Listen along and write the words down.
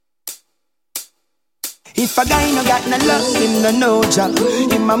If a guy no got no love, him no know job.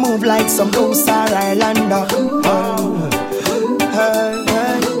 Him a move like some Goose or Islander.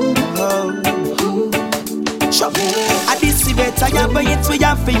 I this is better, yeah, but it's we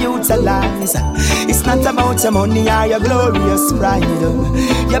have to utilize. It's not about your money or your glorious pride.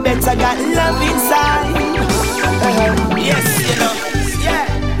 You better got love inside. Yes, you know. Yeah,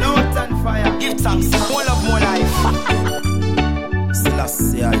 Lutan Fyah. Give thanks, more love, more life. Sizzla.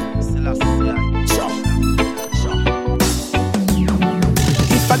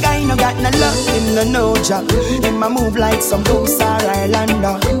 If a guy no got no love, him no know job. Him a move like some Goose or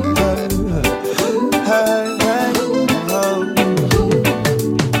Islander.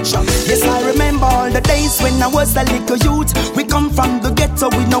 Yes, I remember all the days when I was a little youth. We come from the ghetto,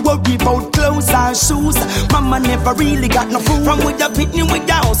 we no worry about clothes or shoes. Mama never really got no food. From with the picnic with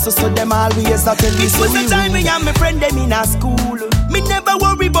the house, so them always a tell me. This was the time me and my friend them in a school. Me never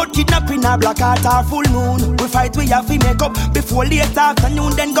worry about kidnapping a black heart or full moon. We fight, we have to make up before late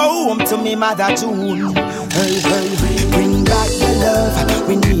afternoon. Then go home to me mother June. Hey, bring back the love,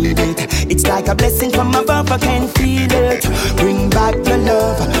 we need it. It's like a blessing from above, I can feel it. Bring back the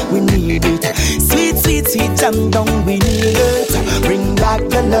love, we need it. Sweet, sweet, sweet jam down, we need it. Bring back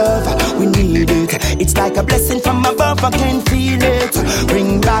the love, we need it. It's like a blessing from above, I can feel it.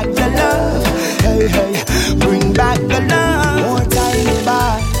 Bring back the love, hey, bring back the love. More time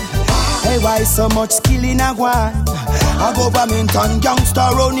back. Hey, why so much skill in a one? A government and gangster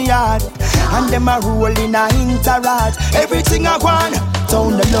on the yard. And them a roll in a interrad. Everything I want,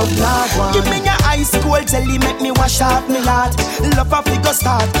 town the love not one. Give me your high school jelly, make me wash off me heart. Love a figure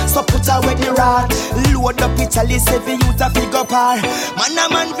start, so put away the rod. Load up Italy, save you to figure par. Man a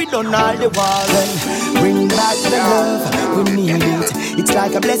man, we done all the war. Bring back the love, we need it. It's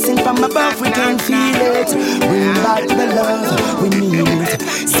like a blessing from above, we can feel it. Bring back the love, we need it.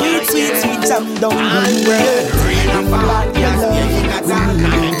 Sweet, sweet, sweet jam down, bring it. Bring back the love, we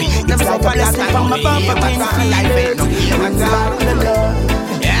need it. It's like a blessing from above, I can feel it. Bring back the love.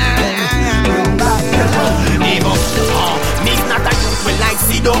 Bring back the love. Me's not a youth we like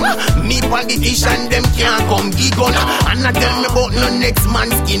sit down. Me politician them can't come gig on. And not tell me about no next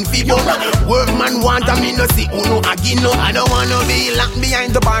man skin figure. Workman want a me no see uno again no. I don't wanna be locked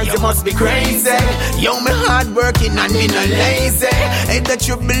behind the bars, you must be crazy. Yo, me hard working and me no lazy. Hey, the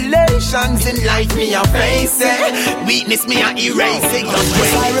tribulations in life me a face it. Weakness me a erase it.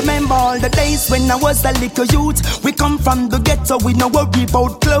 I remember all the days when I was a little youth. We come from the ghetto, we no worry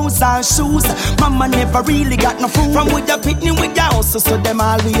about clothes or shoes. Mama never really got no food. From with the picnic with the house, so them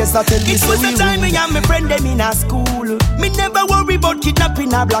always a tell me. This was the time me and my friend them in a school. Me never worry about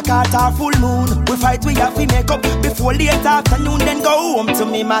kidnapping a black heart or full moon. We fight, we have to make up before late afternoon. Then go home to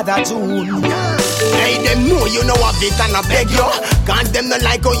me mother June. Hey, them know you know a bit and I beg you. Can't them not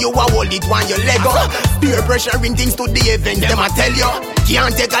like how you a hold it when you leg up. Peer pressuring things to the event, them I tell you.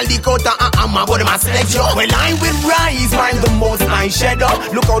 Can't take a lick out and hammer, but them a select you. Well, I will rise, find the most high shadow.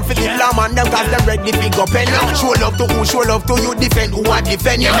 Look out for the flam and them cause them ready to pick up pen. Show love to who, show love to you, defend who I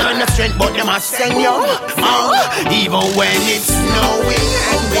defend you. Man, the strength, but them a send you. Even when it's snowing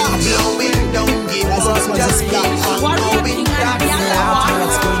and wind blowing, don't give up, just keep on going. That's love.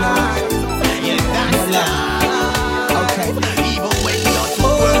 Yeah, that's love. Okay. Even when you're to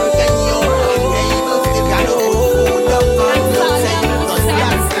work and you're unable, you gotta hold up on the table, cause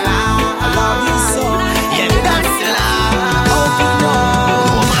that's love. I love you so. Yeah, that's love.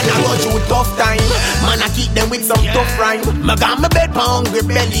 Oh, man, I go through tough time. Man, I keep them with some tough rhyme. I got my bed for hungry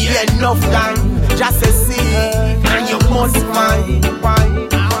belly enough time. Just to see, and you must find.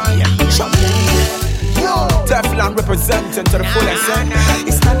 Teflon representing to the fullest.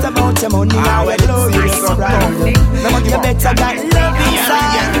 It's not about your money, now it's glorious pride. You better got love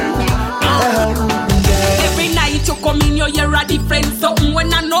inside. Every night you come in, you're a different something.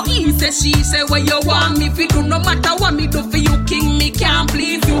 When I know he say, she say, where you want me, if you do no matter what me do for you, king, me can't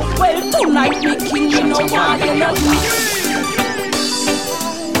please you. Well, tonight me king, you know why you love me.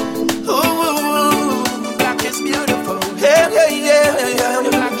 Ooh, black is beautiful. Yeah.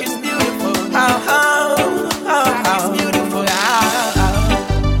 Black is beautiful. Black is beautiful.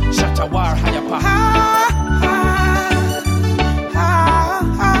 Shut a war, higher power.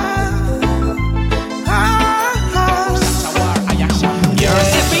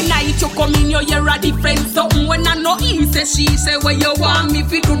 Every night you come in, you're a different something. When I know he say, she say, where you want me,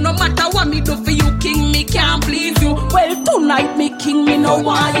 if you do no matter what me do for you, king, me can't please you. Well, tonight me king, me no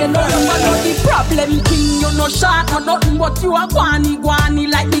why you know you know the problem, king. You no short or nothing, but you a guani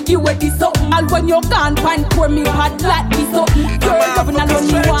like me give away this something. And when you can't find pour me hard like this something. Girl, loving alone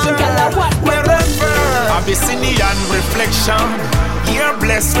you want, girl, what? Abyssinian reflection. You're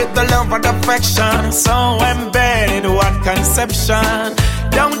blessed with the love and affection, so embedded, what conception.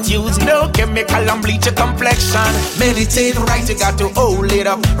 Don't use no chemical and bleach your complexion. Meditate right, you got to hold it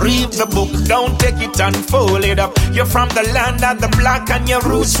up. Read the book, don't take it and fold it up. You're from the land of the black and your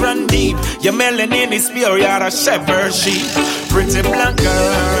roots run deep. Your melanin is pure, you're a shepherd sheep. Pretty black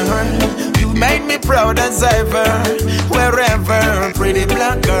girl, you made me proud as ever. Wherever, pretty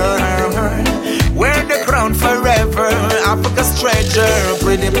black girl, wear the crown forever. Africa's treasure,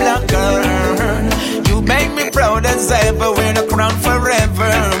 pretty black girl, you make me proud as ever. Wear the crown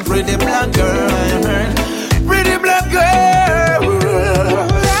forever, pretty black girl, pretty black girl.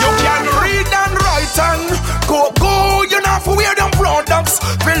 You can read and write and go. You know for wear them products.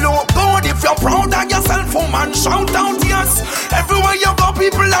 Below God, if you're proud of yourself, woman, shout out yes. Everywhere you go,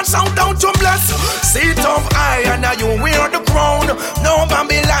 people that shout out to bless. Sit up high and now you wear the crown. No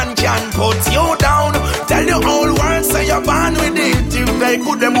Babylon can put you down. Tell your whole world say you're born with it. If they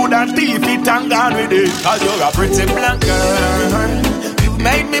could, them would have thief it and gone with it. Cause you're a pretty black girl, you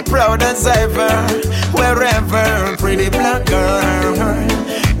made me proud as ever. Wherever, pretty black girl,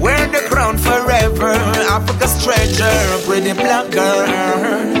 wear the crown forever. Africa's treasure, pretty black girl,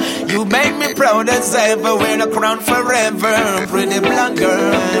 you made me proud as ever. Wear the crown forever, pretty black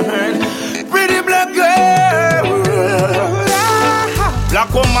girl, pretty black girl.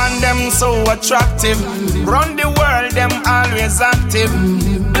 Black woman, them so attractive. Run the world, them always active.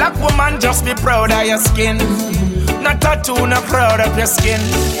 Black woman, just be proud of your skin. Not tattoo, not proud of your skin.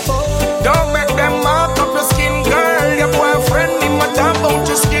 Don't make them mark up your skin, girl. Your boyfriend, him a talk about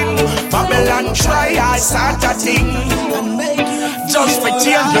your skin. Babylon try, I start a thing. Just for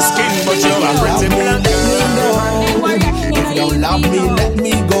change your skin, but you're a pretty black girl. If you don't love me, let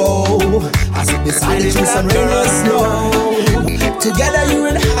me go. I said decided to some rain or snow. Together you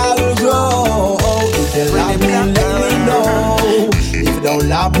and I will grow. If you love me, let me know. If you don't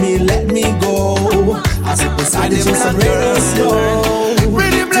love me, let me go. I said decided to some rain or snow.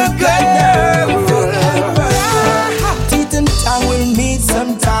 Pretty black girl. Teeth and tongue will meet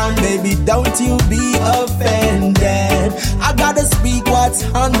sometime. Baby, don't you be offended. I gotta speak what's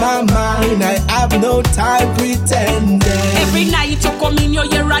on my mind. I have no time pretending. Every night you come in, you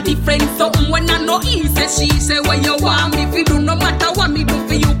hear a different something. When I know he say, she say, when you want me, if you do, no matter what me do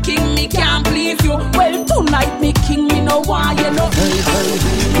for you, king, me can't please you. Well, tonight me king, me no why, you know.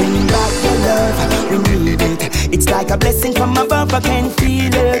 Bring back the love, we need it. It's like a blessing from above, I can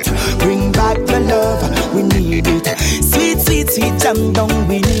feel it. Bring back the love, we need it. Sweet, sweet, sweet jam down,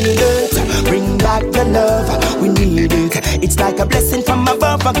 we need it. Bring back the love, we need it. It's like a blessing from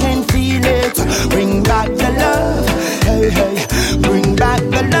above, I can feel it. Bring back the love, hey, hey. Bring back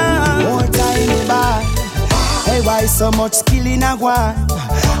the love, more time back. Hey, why so much killing a one?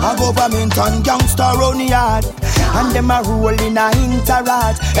 A government and gangster on the yard, and them a rule in a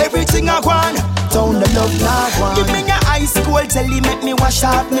interrat. Everything I want, down the love now one. Give me your high school telly, make me wash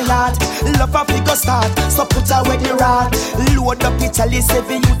off me lot. Love a figure start, so put away the rat. Load up it, tell you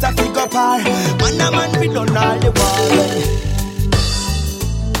 7 youth a figure par. Man a man, we done all the war.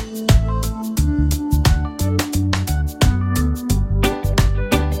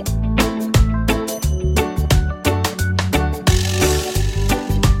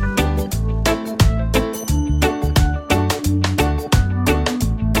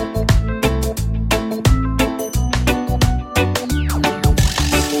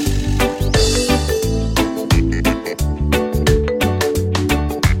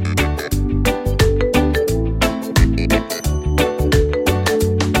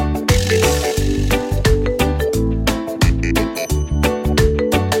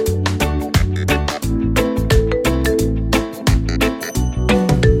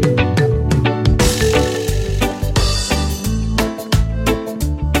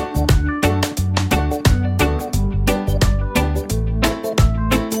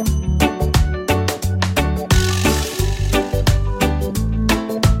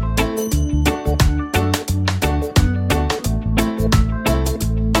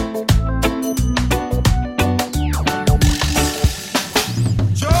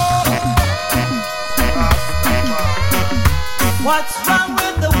 What's wrong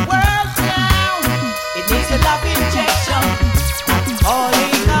with the world now? It needs a love injection.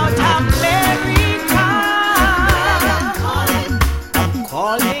 Calling out America. I'm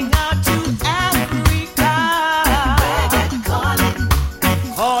calling out to Africa.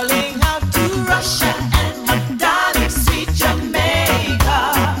 Calling out to Russia and my darling sweet Jamaica.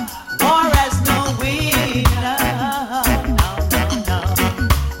 War has no winner. No.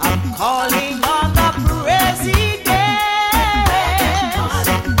 I'm calling on the president.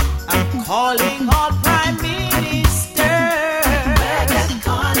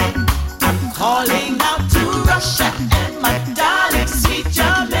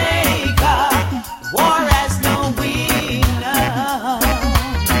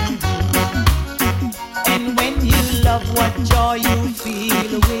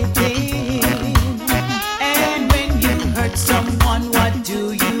 feel within. And when you hurt someone, what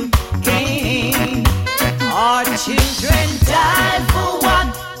do you gain? Our children die for what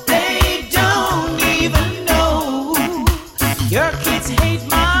they don't even know. Your kids hate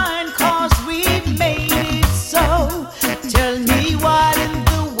mine 'cause we made it so. Tell me what in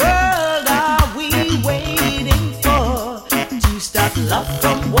the world are we waiting for to stop love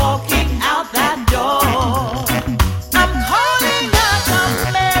from walking out that door? I'm calling out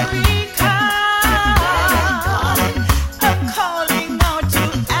America. I'm calling out to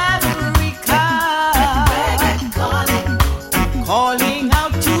Africa. Calling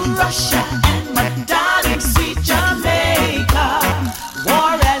out to Russia and my darling sweet Jamaica.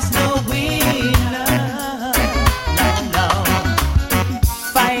 War has no winner. No, no.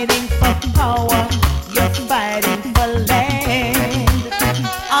 Fighting for power, you're fighting for land.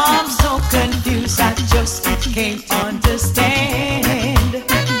 I'm so confused, I just can't understand.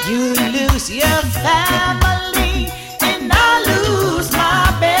 You lose your family and I lose my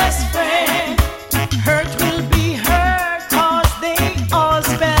best friend. Hurt will be hurt 'cause they all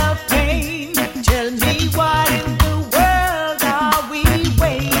spell pain. Tell me what in the world are we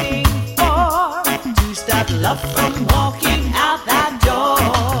waiting for to stop love from walking out that door?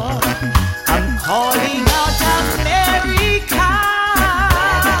 I'm calling out America.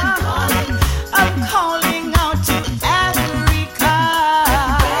 I'm calling out to Africa.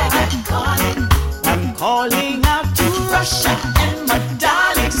 I'm calling out to Russia and my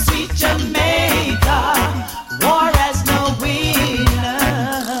darling sweet Jamaica. War has no winner.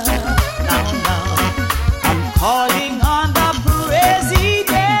 No, no. I'm calling on the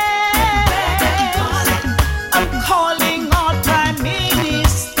president. I'm calling on prime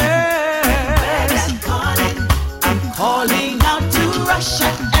ministers. I'm calling out to Russia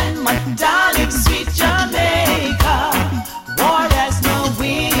and my darling sweet Jamaica. War has no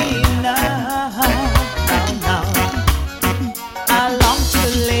winner. No, no. I long to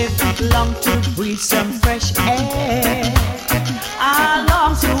live, long to breathe some fresh air. I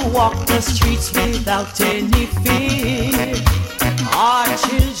long to walk the streets without any fear. Our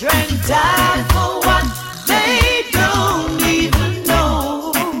children die for what they don't even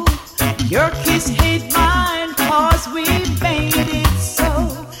know. Your kids hate mine 'cause we made it so.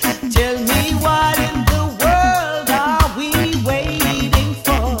 Tell me what in the world are we waiting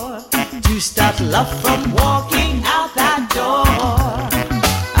for to stop love from walking out that door?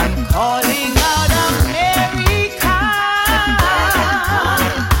 I'm calling out America.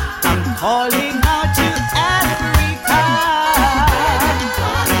 I'm calling out to Africa.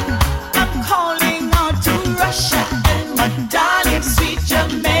 I'm calling out to Russia and my darling sweet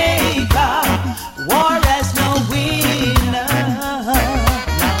Jamaica. War has no winner.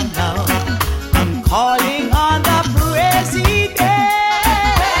 No, no. I'm calling on the president.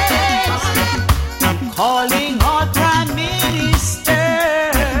 I'm calling on prime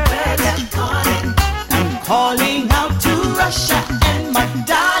ministers. I'm calling out to Russia and my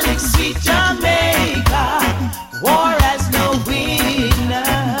darling sweet Jamaica. War has no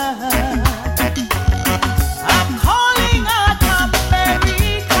winner. I'm calling out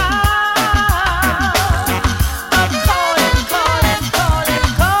America. I'm calling, calling, calling,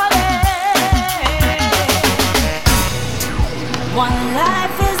 calling. One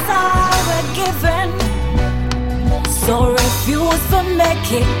life is all we're given, so refuse to make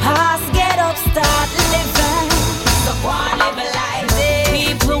it past. Get up, start living. So go on, live a life.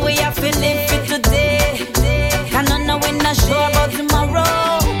 People, we have to live it today. Cannot know when not sure about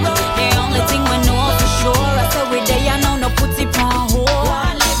tomorrow. The only thing we know for sure is that we day and now no put it on hold. Go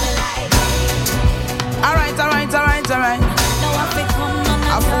on, live a life. Alright. No one fit come, none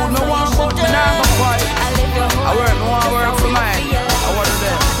I of fool no one but me now, but quiet. I live your whole I work, no one work for mine. I want to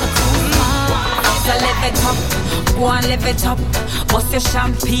do. So live it up, go and live it up. Bust your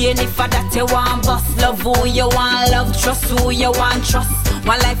champagne if for that you want bust. Love who you want, love, trust who you want, trust.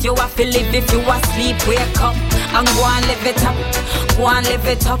 One life you have to live, if you asleep, wake up and go and live it up. Go and live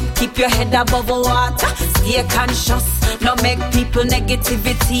it up, keep your head above the water. Stay conscious, no make people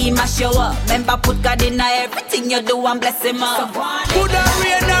negativity mash you up. Remember put God in everything you do and bless him up. Could a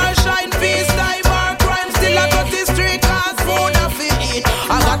rain or shine, peace, time or crime, still I got the street cause food I feed eat.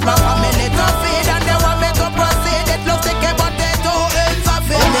 I got my family to feed and they want me to proceed. It looks like a potato ends up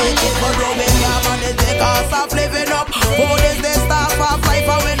in it. It was rubbing your money, the cost of living up. Food is the star for life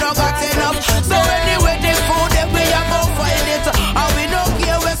and we no got enough. So anyway, the food that we are going find it. And we don't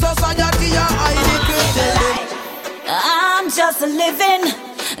care where society or hide it. I'm just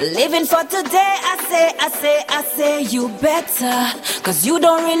living for today. I say you better, cause you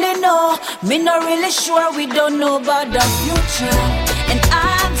don't really know, me not really sure, we don't know about the future.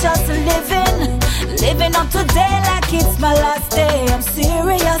 Living up today like it's my last day. I'm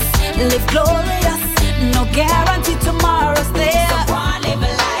serious, live glorious. No guarantee tomorrow's there. So one live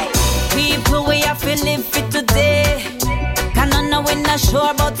a life. People, we have to live for today. Cannot know we're not sure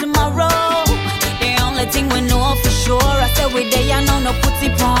about tomorrow. The only thing we know for sure, I say we there, I know no put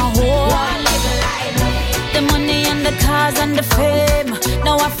it on hold. One live a life. The money and the cars and the fame.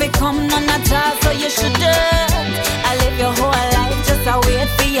 Now if it come none at all, so you shouldn't. I live your whole life, just a wait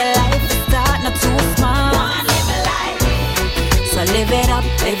for your life to start, not too smart. One live a life. So live it up,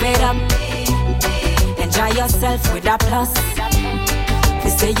 live it up. Enjoy yourself with a plus. They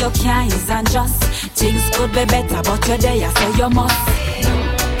say you can't is unjust. Things could be better, but you're there, so you must.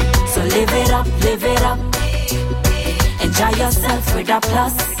 So live it up, live it up. Enjoy yourself with a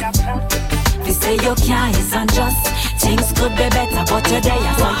plus. They say you can't is unjust. Things could be better, but you're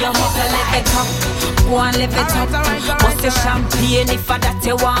there, so you must live it up. Go and live it up. Bust your champagne if for that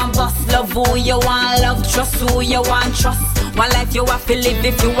you want bust. Love who you want, love trust who you want trust. One life you have to live.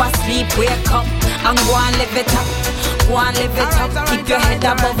 If you asleep, wake up and go and live it up. Go and live it up. Keep your head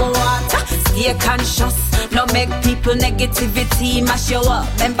above water. Stay conscious. No make people negativity mash you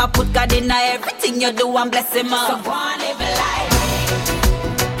up. Remember put God in everything you do and bless him up. So go and live a life.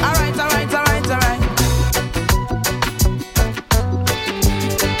 Alright, alright, alright, alright.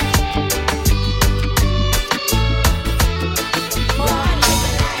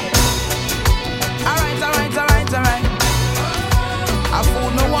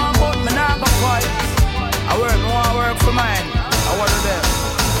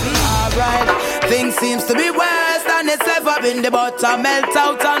 Things seems to be worse than it's ever been. The butter melt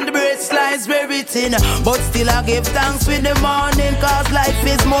out on the bread slice very thin. But still I give thanks with the morning, cause life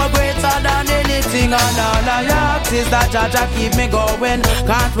is more greater than anything. And all I ask is that Jaja keep me going.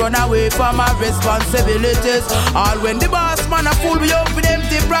 Can't run away from my responsibilities. All when the boss man a fool me up with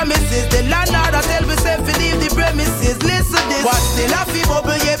empty promises. The landlord a tell me say fi leave the premises. Listen this. But still a fi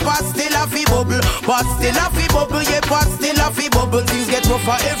bubble, yeah, but still a fi bubble. But still a fi bubble, yeah, but still a fi bubble. Things get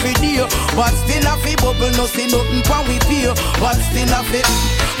rougher every day. But still a fi bubble, no see nothing when we pay. But still a fi,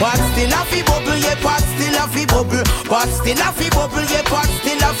 but still a fi bubble, yeah, but still a fi bubble. But still a fi bubble, yeah, but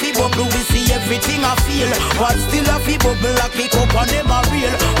still a fi bubble. We see everything I feel. But still a fi bubble, I kick up on them a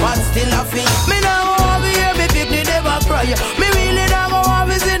real. But still a fi, me now want to hear me pick me never cry. Me really now want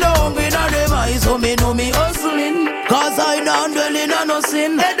to see no hungry no them eyes. So me know me hustling, cause I don't dwelling on no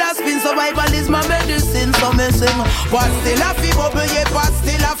sin. Head has been survival is my medicine, so me sing. But still a fi bubble, yeah, but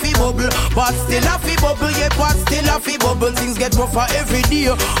still a fi bubble. But still a fi bubble, yeah, but still a fi bubble. Things get rougher every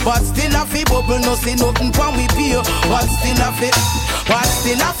day. But still a fi bubble, no see nothing when we pay. But still a fi, but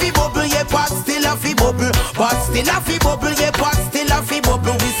still a fi bubble, yeah, but still a fi bubble. But still a fi bubble, yeah, but still a fi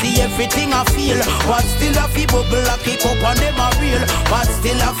bubble. We see everything I feel. But still a fi bubble, I kick up on them a real. But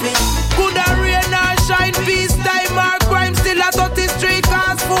still a fi, good and rain or shine, peace, time or crime. Still a 33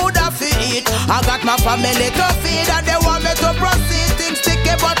 cause food I fi eat. I got my family to feed and they want me to proceed. Things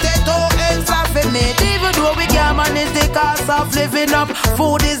sticky potato else I fi meat. Even though we can't manage the cost of living up,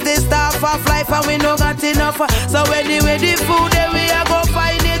 food is the stuff of life and we no got enough. So anyway the food then we a go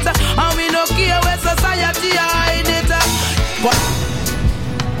find it. And we no care where society hide it. But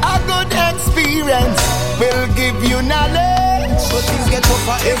a good experience will give you knowledge. But things get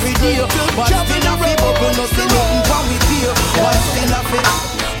tougher every day. But still a fi bubble, no see nothing when we feel. But still a fi,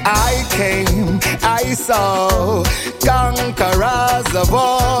 I came, I saw conquerors of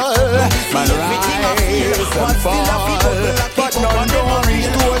all. Man rise and fall, but none don't reach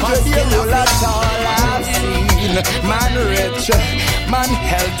 200 years old at all. I've seen man rich, man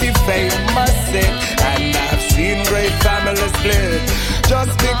healthy, famous, sick, and I've seen great families split.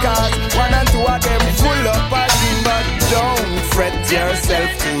 Just because one and two of them full of passion, but don't fret yourself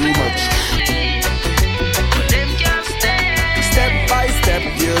too much. Step by step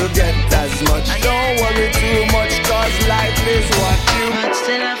you'll get as much. Don't worry too much, cause life is what you. But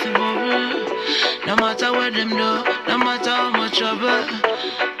still I feel bubble. No matter what them do, no matter how much trouble.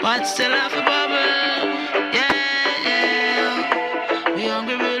 But still I feel bubble. Yeah, yeah. We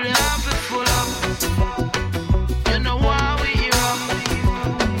hungry really have it full up. You know why we here up.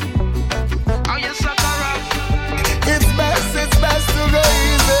 How you sucker up. It's best to go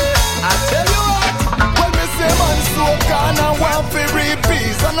easy. I tell you what. When me say man so can I want to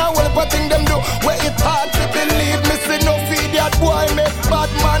repeat. And I will put thing them do where it hard to believe. Me say no feed that boy make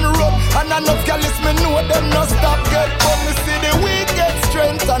bad man run. And enough girls me know them no stop get but me see the weak get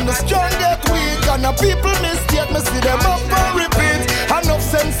strength and the strong get weak. And the people mistake me see them up and repeat. Enough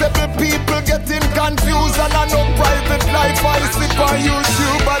sensible people getting confused. And enough private life I see on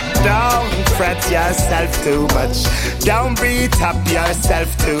YouTube. But don't fret yourself too much. Don't beat up yourself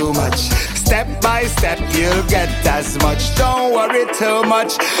too much. Step by step you'll get as much. Don't worry too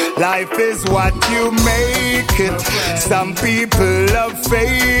much. Life is what you make it. Some people love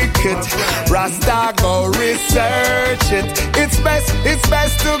fake it. Rasta go research it. It's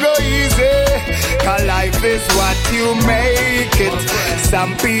best to go easy. 'Cause life is what you make it.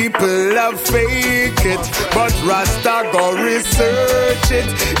 Some people love fake it, but Rasta go research it.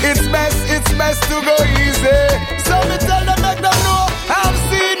 It's best to go easy. So me tell them, make them know. I've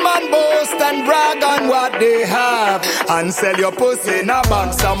seen man boast and brag on what they have, and sell your pussy in a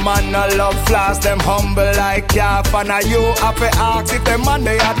bag. Some man no love flash, them humble like calf. And you have to ask if them man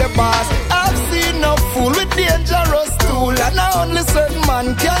they are the boss. I've seen no fool with dangerous tool, and only certain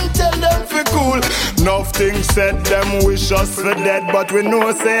man can tell them fi cool. Nothing said them wish us for dead, but we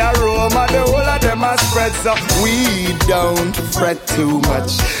know say a Roma, the whole of them are spread. So we don't fret too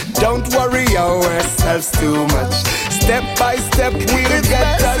much. Don't worry ourselves too much. Step by step we'll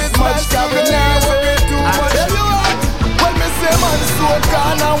get as much. Can't worry too much. When me say man so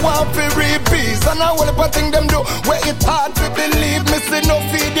can I want to repeat, and I will put thing them do where it hard to believe. Me say no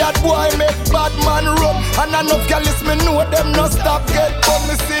feed that boy make bad man run, and enough callous me know them no stop get. But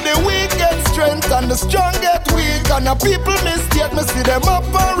me see the weak get strength and the strong get weak, and the people mistake me see them up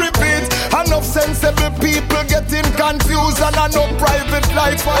and repeat. Enough sensible people getting confused, and enough private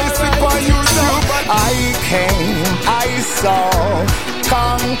life I see on YouTube. I came, I saw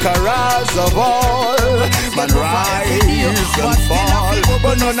conquerors of all, man rise and fall,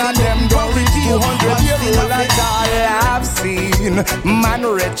 but none of them don't reach 200 years old. Like I have seen man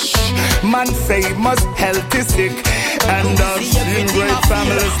rich, man famous, healthy, sick, and in great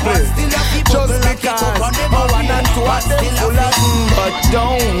families split. Just because one and two are them full of. But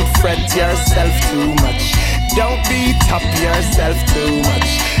don't fret yourself too much. Don't beat up yourself too much.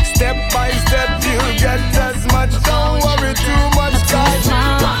 Step by step you'll get as much. Don't worry too much, guys.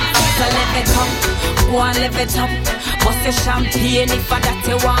 So live it up, go and live it up. Bust your champagne if that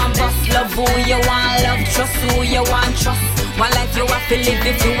you want. Bust love who you want, love trust who you want, trust. One life you have to live.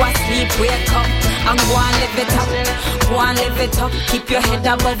 If you asleep, wake up and go and live it up. Go and live it up. Keep your head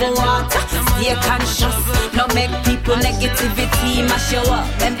above the water. Stay conscious. No make people negativity mash you up.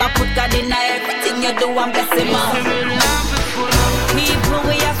 Remember put God in everything you do and bless him up. People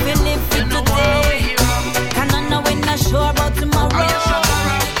we have to live for today. Can I know we're not sure about tomorrow?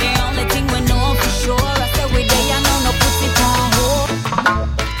 The only thing we know for sure is that we day and no put it on hold.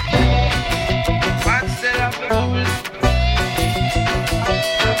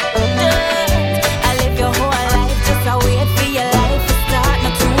 I live your whole life just a wait for your life to start,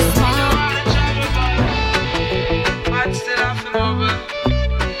 not too small. Watch that off and over.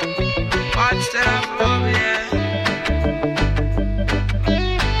 Watch that off and over, yeah.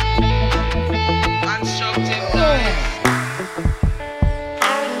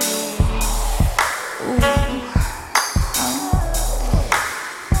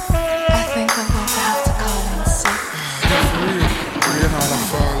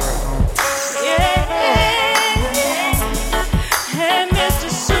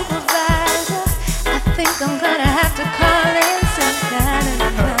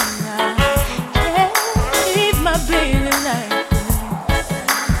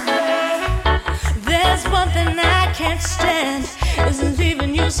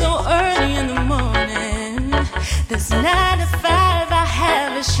 So early in the morning, this 9 to 5 I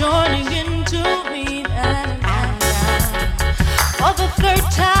have is shorting into me. For the third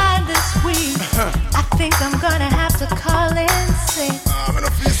time this week, I think I'm gonna have to call in sick.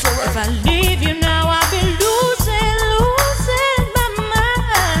 If I leave you now, I'll be losing my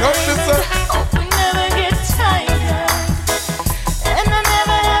mind. Hope we never get tired, and I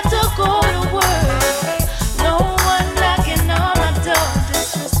never have to go to work. No one knocking on my door.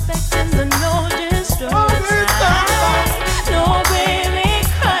 The no disturbance sign. No baby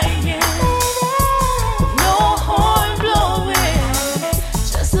crying, no horn blowing,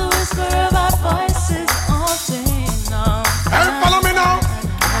 just a whisper of our voices all day long. Hey, follow me now.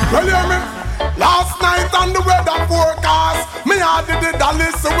 Well, hear me. Last night on the weather forecast, me I did a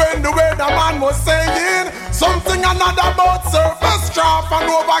listen when the weatherman was saying something another about surface trough and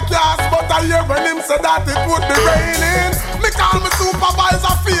overcast, but I hear when him say that it would be raining. Me call me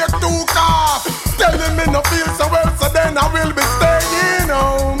supervisor fake too car, telling me no feel so well, so then I will be staying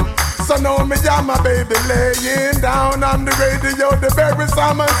home. So now me and my baby laying down on the radio, the very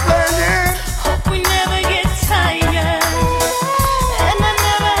summer's playing. Hope we never get tired, and I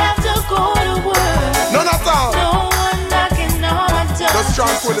never have to go to work. None at all. No one knocking on my door. Just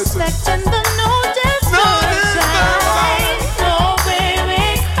tranquility. Suspecting the no disturbance sign. No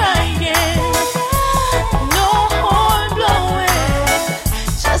baby crying, no horn blowing,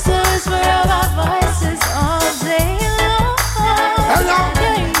 just a whisper.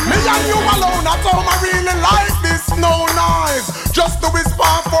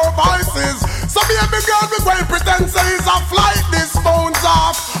 girl be going pretend say it's a flight. This phone's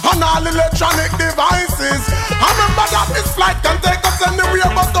off on all electronic devices. I remember that this flight can take us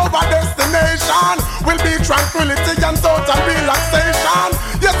anywhere but over destination will be tranquility and total relaxation.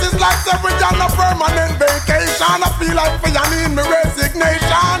 Yes, it's like every girl a permanent vacation. I feel like for you need me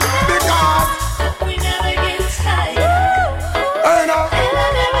resignation because we never get tired. I know. And I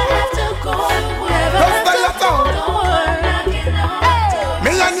never have to go wherever. Just stay at home. Don't worry, knocking on the door.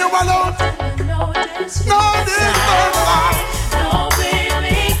 Me and you alone. No distance. No distance. No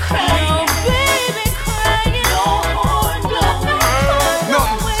baby crying. No baby crying. No more, no more. No.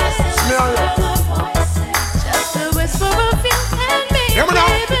 Me and you. Just a whisper of you and me. Hear me now.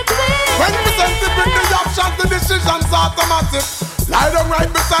 Baby, please. When presented with the options, the decision's automatic. Lie down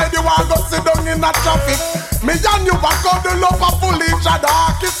right beside you and go sit down in the traffic. Me and you back out the love of full each other.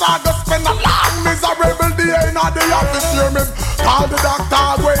 Kiss and go spend a long miserable day in the office. Hear me? Call the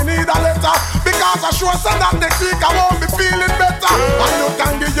doctor when you need a letter. Because I sure said that next week I won't be feeling better. And you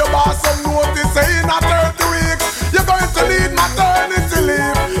can give your boss some notice say in a 30 weeks you're going to need maternity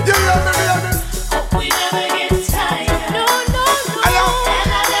leave. You hear me, baby? We never get tired. No, no, no.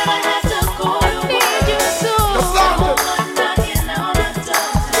 And I never have to go to need you so. Just like it. Knocking on the door.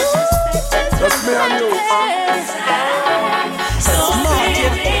 Just me and you.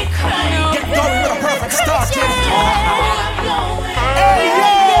 Get going with a perfect start, kid.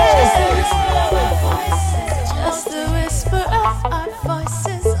 Just a whisper of our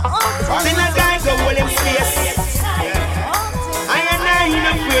voices. Then a guy go hold him face. I ain't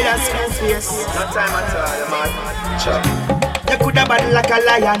afraid of school face. No time at all, man. Chop. You coulda bad like a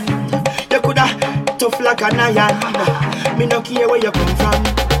lion. You coulda tough like an iron. Me no care where you come from.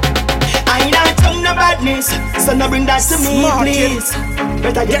 I ain't not tongue no badness, so no bring that to me, Smart, please.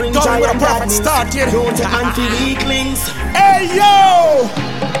 Better you Get bring going joy with a and perfect gladness. start, kid. Don't you anti-weaklings. Hey yo!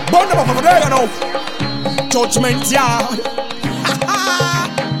 Burn them up over there, you know. Judgment yard.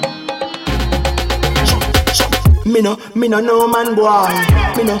 Me no no man boy.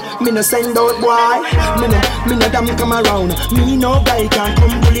 Me no send out boy. Me no damn come around. Me no guy can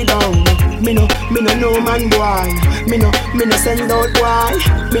come pull it down. Me no no man boy. Me no send out boy.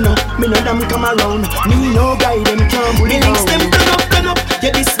 Me no damn come around. Me no guy them can pull it down. Links them turn up.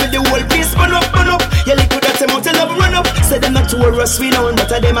 Yeah, this with the whole place burn up. Yeah, liquid that them out and love run up. Say them not tourists we know, but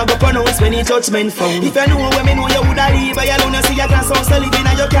them a go pronounce when he judgment found. If you know where me know you woulda leave, but you alone you see your glass house living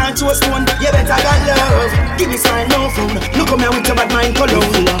and you can't choose one. You better got love. Give me sign no phone. Look come here with your bad mind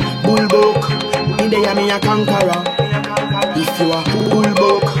cologne. Bull book, me there me a conqueror. If you a bull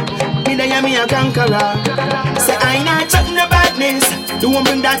book, me there me a conqueror. Say I not chatting the badness. Don't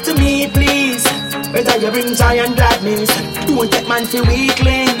bring that to me, please. Better you bring joy and gladness. Don't take man for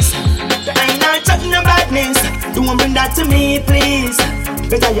weaklings. I not chatting the badness. Don't bring that to me, please.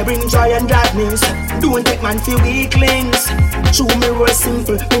 Better you bring joy and gladness. Don't take man for weaklings. True me roll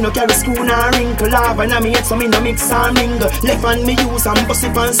simple. Me no carry spoon or wrinkle. Lava na me head so me no mix or mingle. Left hand me use and bust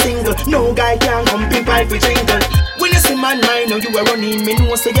it and single. No guy can come pipe fi twinkle. When you see man mind now you are running. Me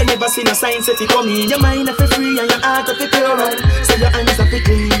know say you never see no sign set it coming. Your mind a fi free and your heart a fi pure. So your hands a fi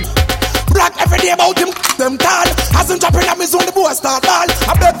clean. Black every day about him, them tall. As him dropping at me zone, the boy start ball.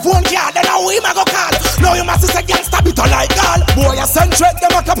 A bed phone card, then how him a go call. Now you must say gangsta bit like all. Boy, a centric,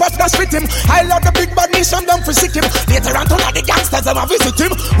 them a capot dash fit him. I love the big bad nation, them for sick him. Later on, turn out the gangsters, them a visit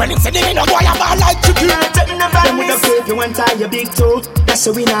him. When him say they no boy, I'm all like chicken. Chatting the badness. Them with a fake, you want tie your big toe. That's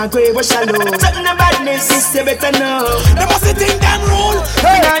so we not grave or shallow. Chatting the badness, this you better know. They must think them rule.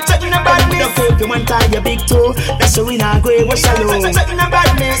 Hey, chatting the badness. With a fake, you want tie your big toe. That's so we not grave or shallow. Chatting the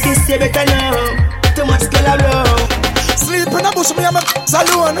badness, this you better know. Too much skill alone. Sleep in a bush, me and my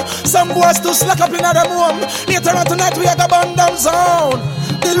alone. Some boys too slack up in a them home. Later on tonight we are the burn them zone.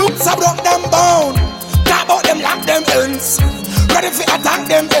 The loops have broke them bone. Talk about them lock them ends. Ready to attack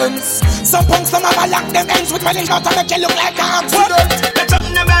them ends. Some punks some have a lock them ends with money shot to make you look like an accident. Let's talk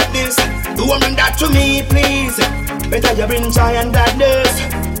about this. Do you bring that to me, please? Better you bring joy and gladness.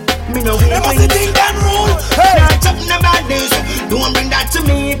 Me no they must think them rule. Hey, not talking about this. Don't bring that to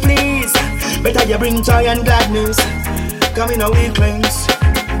me, please. Better you bring joy and gladness. Come in a weaklings.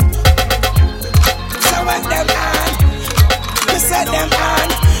 So when them on, we set them on.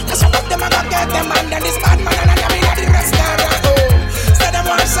 Cause some of them are gonna get them on. Then this bad man and I'm in the restaurant. Oh, so them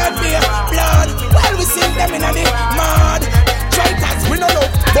want shed beer, blood. Well, we see them in the mud. Try that, we no know.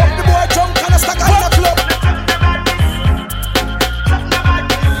 But the boy drunk and a stack on the club.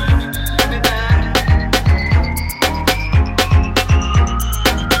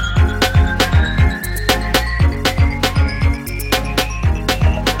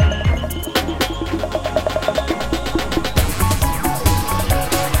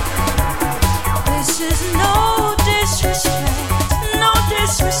 Wish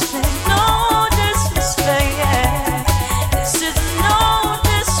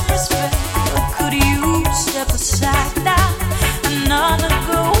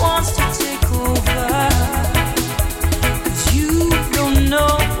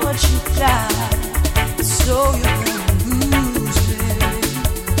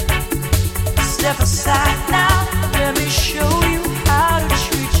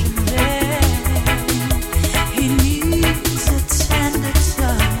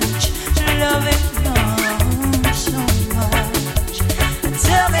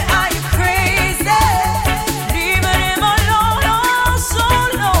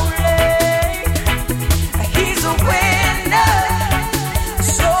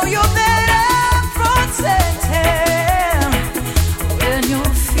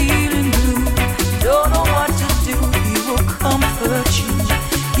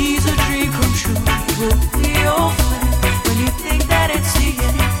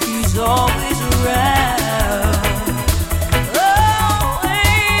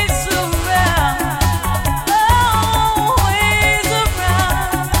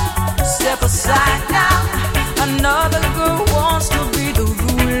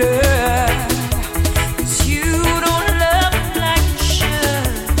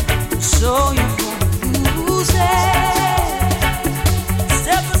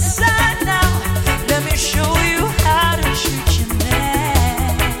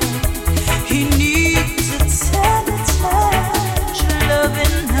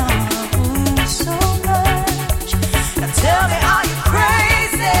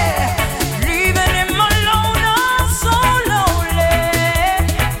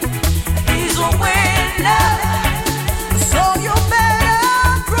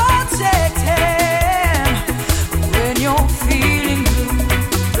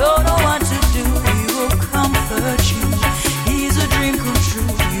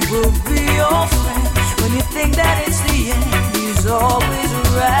you think that it's the end, he's always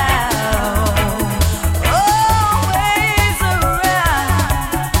around. Always around.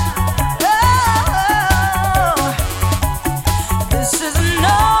 Oh, this is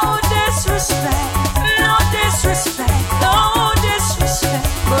no disrespect, no disrespect, no disrespect.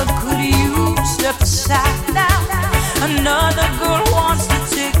 But could you step aside now? Another girl wants to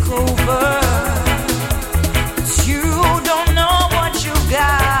take over. But you don't know what you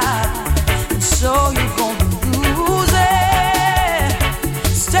got, and so you're gonna lose it.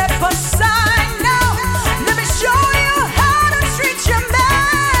 Step aside now. Let me show you how to treat your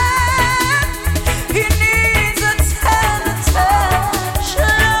man. He needs a tender touch,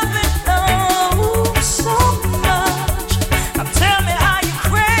 loving so much. Now tell me how you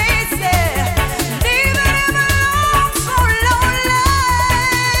crazy, leaving him alone so lonely.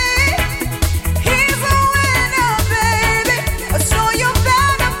 He's a winner, baby, so you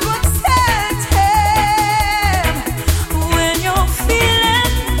better protect him. When you're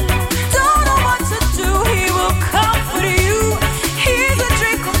feeling, don't know what to do, he will comfort you. He's a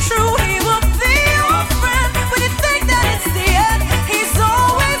dream come true, he will be your friend. When you think that it's the end, he's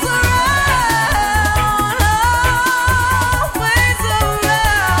always around, always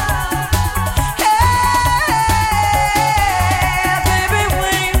around. Hey, baby,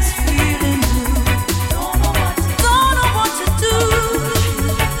 when you're feeling blue, don't know what to do.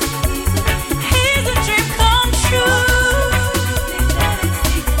 He's a dream come true.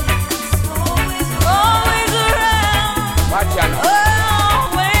 Always around. Watch out now.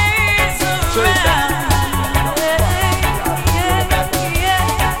 Always Show it around.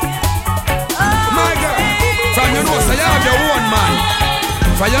 My girl, from you know say you have your own man.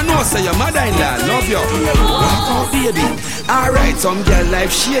 For you know say your mother-in-law love you. Walk out, baby. Alright, some girl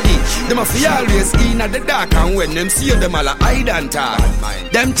life shady. Them a fi always in at the dark, and when them see you, them all a hide and talk.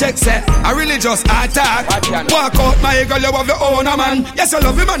 Them check say, I really just attack. Walk out, my girl, you have your own man. Yes, I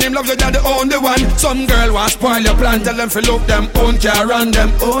love him and him love you, you're the only one. Some girl want spoil your plan, tell them fi look them own car and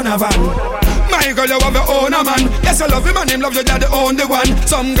them own a van. My girl, you have your own man. Yes, I love him and him love you, you're the only one.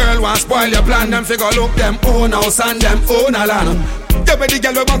 Some girl want spoil your plan, them fi go look them own house and them own a land. You be the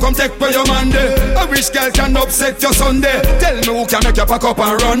girl we want come take for your man day. A rich girl can upset your Sunday. Tell me who can make you pack up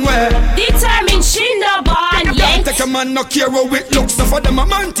and run where. Determined she no born You yet. can't take a man no care how it looks. So for them a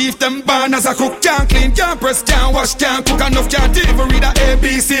man thief, them born as a cook. Can't clean, can't press, can't wash, can't cook. Enough can't even read a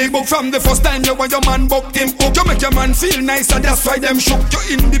ABC book. From the first time you want your man booked him hook. You make your man feel nice and that's why them shook.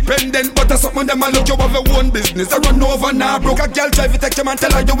 You independent but that's something them a look. You have your own business. I run over now broke. A girl try to take your man,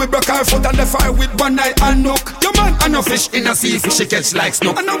 tell her you will broke her foot and left her with one eye and nook. Your man and no fish in a sea, fish she catch like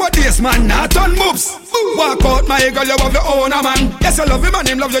snook. And nowadays man not on moves. Walk out my girl, you have your own man. Yes, I love him and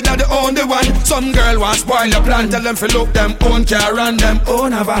him love you, you're the only one. Some girl want spoil your plan, tell them fi look them own car and them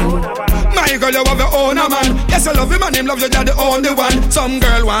own a van. My girl, you have your own man. Yes, I love him and him love you, you're the only one. Some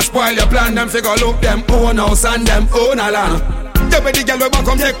girl want spoil your plan, them fi go look them own house and them own a land. You be the girl we want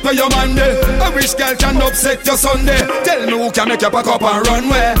come take for your man day. A rich girl can upset your Sunday. Tell me who can make you pack up and run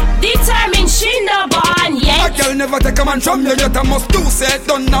where. Determined she no born A yet. girl never take a man from you, yet I must do say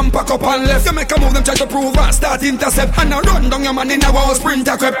done and pack up and left. You make a move, them try to prove and start intercept. And I run down your man in a war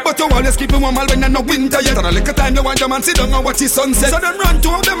sprinter crep. But you always keep him warm when there's no winter yet. And a little time you want your man sit down and watch his sunset. So them run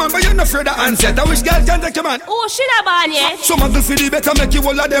two of them and but you're not afraid of answer. I wish girl can take your man. Oh, she no born yet. Some of the feel better make you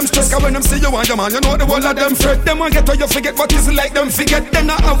all of them stress. Cause when them see you want your man, you know the whole of them fret. Them want get where you forget what is like them forget. Then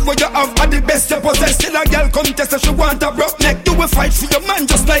I have what you have are the best you possess. Still a girl contest if she want a broke neck. You will fight for your man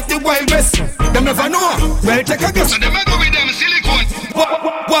just like the Wild West. Them never know. Well, take a guess. So them a go with them silicone.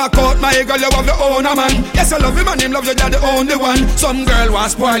 Walk out my girl, you have your own man. Yes, I love him and him love you, you're the only one. Some girl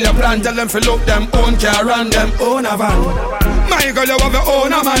want spoil your plan, tell them fi look them own car and them own a van. My girl, you have your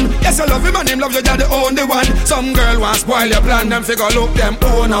own man. Yes, I love him and him love you, you're the only one. Some girl want spoil your plan, them fi go look them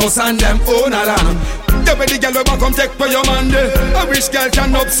own house and them own a land. You be the girl we want come take for your man day. A rich girl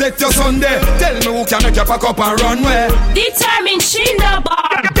can upset your Sunday. Tell me who can make you pack up and run where. Determined she no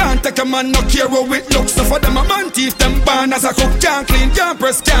born. Can't take a man no care how it looks. So for them a man thief, them born as a cook. Can't clean, can't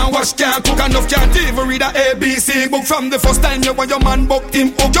press, can't wash, can't cook. Enough can't even read a ABC book. From the first time you want your man booked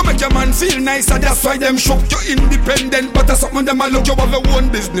him hook. You make your man feel nice and that's why them shook. You independent but that's something them a look. You have your own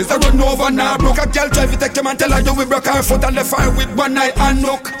business. I run over now broke. A girl try to take your man, tell her you will broke her foot and left her with one eye and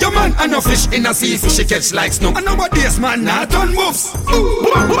nook. Your man and no fish in a sea, fish she catch like snook. And nowadays man not on moves.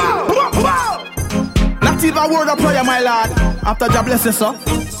 Not even a word of prayer, my lord. After God bless you, sir.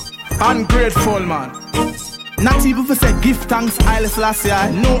 Ungrateful, man. Not even for say give thanks, Haile Selassie.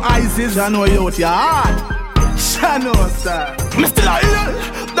 No Isis, I know you out your heart. Shano, sir. Mr. Lion,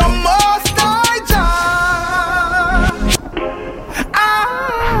 the most high Jah.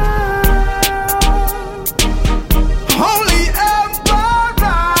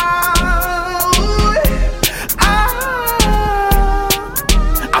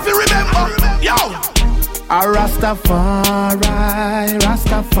 Rastafari,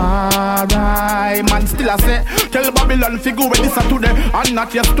 Rastafari. Man still I say, tell Babylon figure when this are today and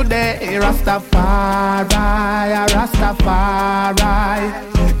not yesterday. Rastafari, Rastafari.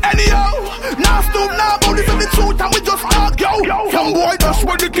 Anyhow, now stoop now, but this is the truth and we just talk, yo. Some boy just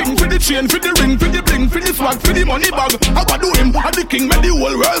wear the king for the chain, for the ring, for the bling, for the swag, for the money bag. How I do him, and the king made the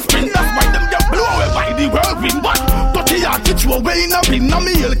whole world spin. That's why them get blown away by the whirlwind. But 30 yards each way in a pin. Now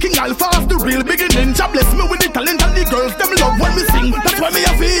me hail King Alpha of the real beginning. God bless me with the talent and the girls, them love when we sing. That's why me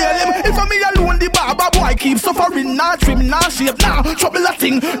a feel him. If I'm me alone, the barber boy keep suffering. Nah trim, nah shape, nah trouble a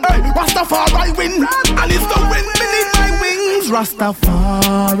thing. Hey, Rastafari win, and it's the win beneath my wings.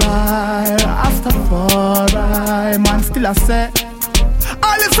 Rastafari, Rastafari. Man still a say,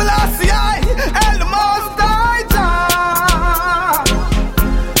 Allez, Selassie, El Most High Jah.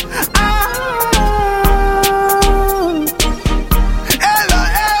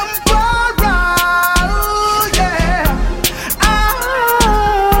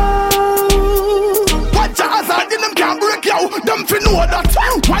 Them fi know that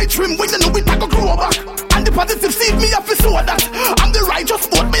white trim when you know it I go grow back. And the positive seed me have to show that. And the righteous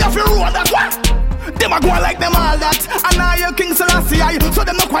vote me have to roll that. What? Them a go like them all that. And now you King Selassie, so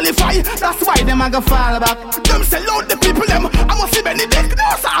them no qualify. That's why them a go fall back. Them sell out the people them. I must see Benedict,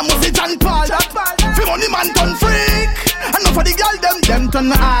 no sir, I must see John Paul that. Fi money man turn freak. And not for the girl them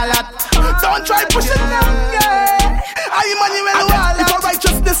turn all that. Don't try pushing them, yeah. I Emmanuel Wall. If a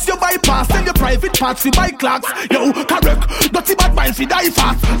righteousness you bypass, then your private parts you buy clocks. Yo, correct, dirty bad minds you die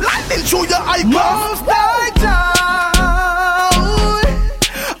fast. Lightning through your eye glass. Most High Jah.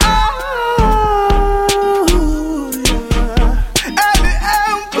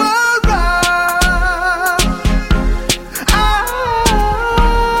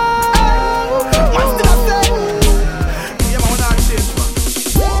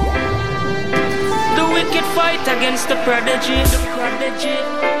 Against the prodigy,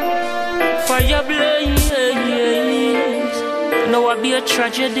 fire blaze. Now I be a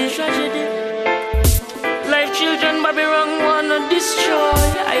tragedy. Like children, Babylon wanna destroy.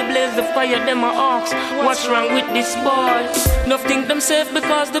 I blaze the fire, them are ox. What's wrong with this boy? Nothing them safe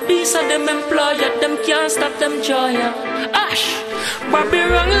because the beast of them employ. Yet them can't stop them joy. Ash,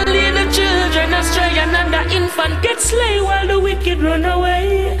 Babylon lead the children astray. Another infant gets slain while the wicked run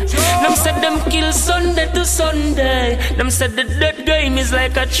away. Them said them kill Sunday to Sunday. Them said the dead game is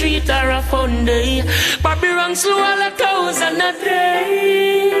like a treat or a fun day. Babylon slew all 1,000 a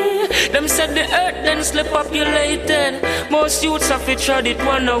day. Them said the earth densely populated. Most youths have it tried it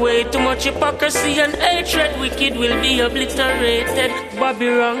one away. Too much hypocrisy and hatred, wicked will be obliterated.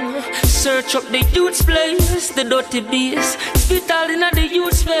 Babylon, search up the youth's place, the dirty beast. Spit all in the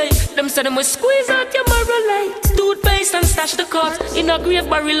youth's face. Them said them will squeeze out your moral light. Toothpaste and stash the cut in a grave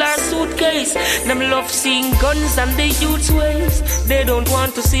barrel or suitcase. Them love seeing guns and the youth's ways. They don't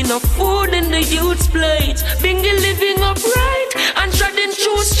want to see no food in the youth's plate. Bingy living upright and treading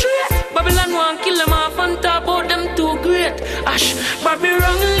true straight. Babylon want kill them off and talk about them too great. Ash,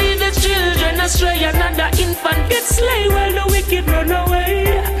 Babylon lead the children astray. Another infant gets slain while the wicked run away.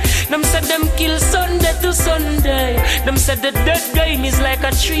 Them said them kill Sunday to Sunday. Them said the dead game is like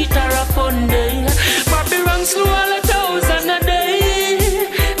a treat or a fun day. Babylon slew all 1,000 a day.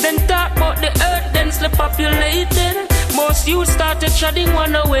 Then talk about the earth densely populated. Most youth started treading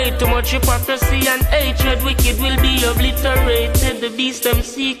one away. Too much hypocrisy and hatred, wicked will be obliterated. The beast them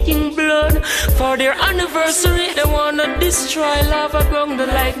seeking blood for their anniversary. They wanna destroy lava ground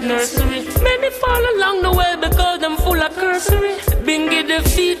like nursery. Many fall along the way because them full of cursory. Bingy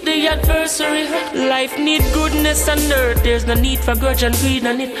defeat the adversary. Life need goodness and earth. There's no need for grudge and greed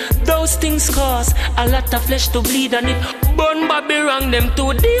on it. Those things cause a lot of flesh to bleed on it. Burn Babylon, them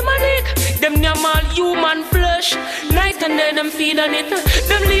too demonic. Them nyam all human flesh. Night and day them feed on it.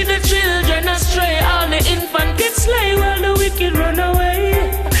 Them lead the children astray. All the infant get slain while the wicked run away.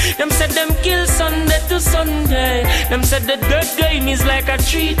 Them said them kill Sunday to Sunday. Them said the dead game is like a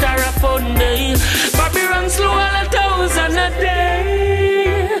treat or a fun day. Babylon slew all 1,000 a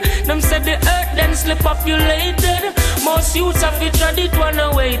day. Them said the earth densely populated. Most youths have it tried it one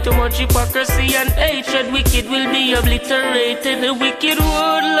away. Too much hypocrisy and hatred, wicked will be obliterated. The wicked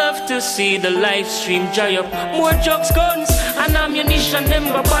would love to see the live stream dry up. More drugs, guns and ammunition them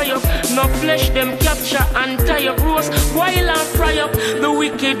go buy up. No flesh them capture and tie up. Roast, boil and fry up. The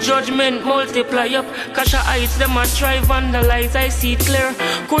wicked judgment multiply up. Kashites them a try vandalize. I see it clear.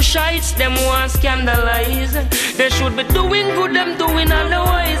 Kushites them want scandalize. They should be doing good, them doing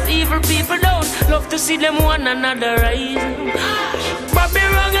otherwise. Evil people don't love to see them one another rise.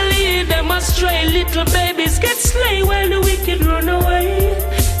 Babylon lead them astray. Little babies get slain while the wicked run away.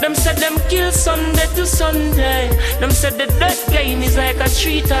 Them said them kill Sunday to Sunday. Them said the death game is like a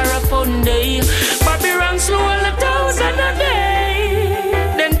street or a fun day. Bobby ranks low 1,000 a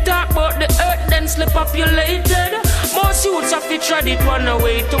day. Then talk about the earth densely populated. Most youths have to trod it one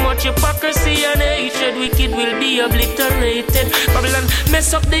away. Too much hypocrisy and hatred. Wicked will be obliterated. Babylon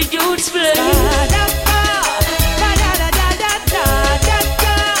mess up the youth's play.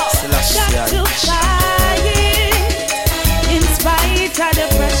 Got to fight it in spite of the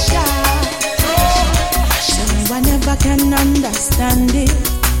pressure. So I never can understand it,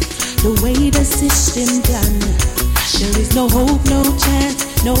 the way the system done. There is no hope, no chance,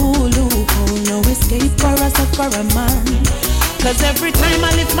 no loophole, no escape for us or for a man. Cause every time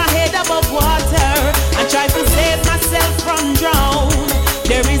I lift my head above water and try to save myself from drown,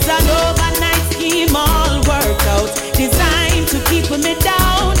 there is an overnight scheme all worked out, designed to keep me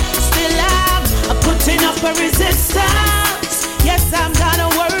down. Still I'm putting up a resistance. Yes, I'm gonna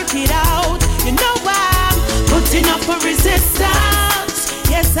work it out. You know I'm putting up a resistance.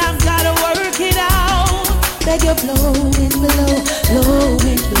 Yes, I'm gonna work it out. Beg you blowing below,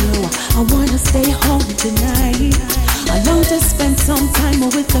 blowing below. I wanna stay home tonight. I long to spend some time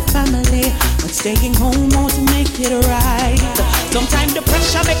with the family, but staying home won't make it right. Sometimes the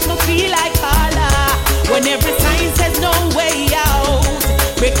pressure makes me feel like Allah, when every sign says no way out.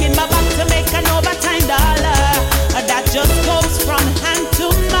 Breaking my back to make an overtime dollar, that just goes from hand to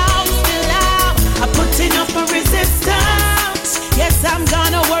mouth. Still I'm putting up a resistance. Yes, I'm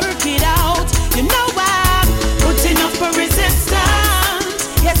gonna work it out. You know I'm putting up a resistance.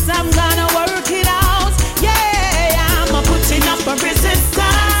 Yes, I'm gonna work it out. Yeah, I'm putting up a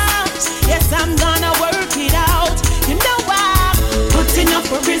resistance. Yes, I'm gonna work it out. You know I'm putting up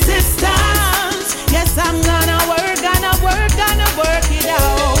a resistance. Yes, I'm gonna work it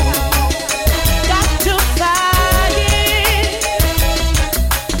out. Got to fight it.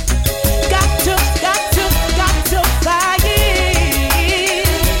 Got to fight it.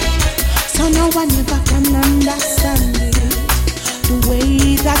 So no one ever can understand it, the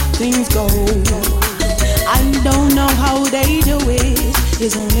way that things go. I don't know how they do it.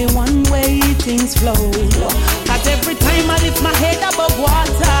 There's only one way things flow. Cause every time I lift my head above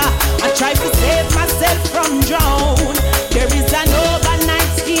water, I try to save myself from drown. There is an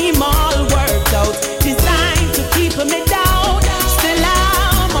overnight scheme all worked out, designed to keep me down. Still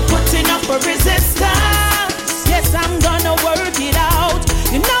I'm putting up a resistance. Yes, I'm gonna work it out.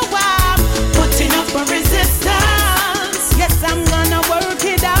 You know I'm putting up a resistance. Yes, I'm gonna work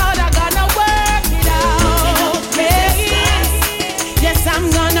it out. I'm gonna work it out. Yes, I'm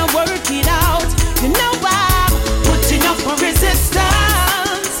gonna work it out. You know I'm putting up a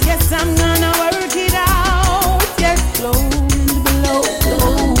resistance. Yes, I'm gonna work it out. Yes, blowing below.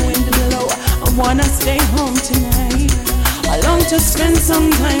 I wanna stay home tonight. I long to spend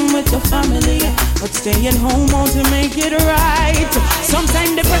some time with the family, but staying home won't make it right.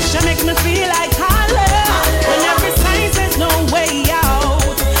 Sometimes the pressure makes me feel like holler, when every sign says no way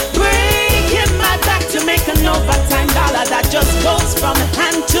out. Breaking my back to make an overtime dollar, that just goes from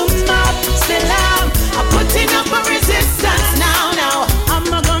hand to mouth. Still I'm putting up a resistance. Now I'm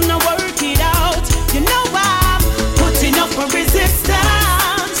gonna work it out. You know I'm putting up a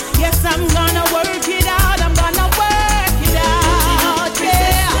resistance. Yes, I'm gonna work it out. I'm gonna work it out.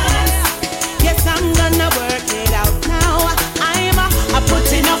 Yeah. Yes, I'm gonna work it out. Now I'm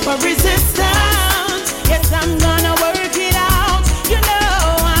putting up a resistance. Yes, I'm gonna work it out. You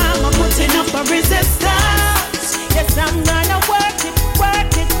know I'm putting up a resistance. Yes, I'm gonna work it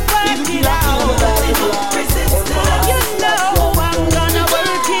out. You know I'm gonna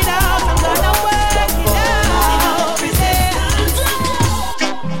work it out. I'm gonna work it out.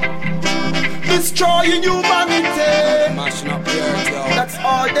 Destroying humanity. Mashing up the earth, yo. That's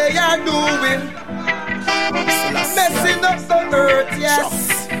all they are doing. Messing up the earth, yes.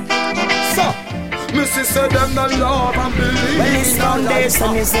 So, Missy said them the love and believe. Well, his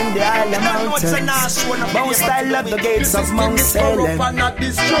foundation is in the island mountains. Most I love the gates of Mount Salem.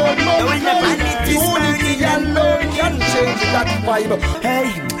 Unity and love can change that vibe. Hey,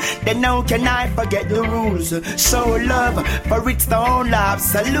 then how can I forget the rules? Show love, for it's the only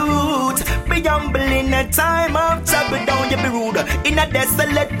absolute. Be humble in a time of trouble, don't you be rude. In a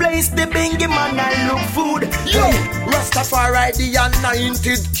desolate place, the bingy man I look food. Yo, Rastafari the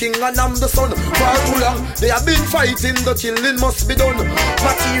anointed king, and I'm the son. For too long, they have been fighting, the killing must be done.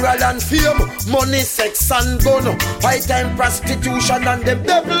 Material and fame, money, sex and gun. High time prostitution and them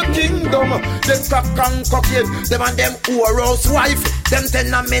devil kingdom. Them crack and cocaine, them and them whorehouse wife. Them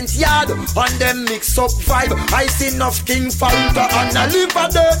tenement yard, and them mix up vibe. I see enough king falter and I live a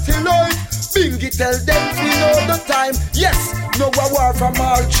dirty life. Bingy tell them we know the time. Yes, No a war from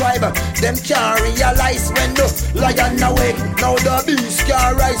all tribe. Them can't realize when the lion awake. Now the beast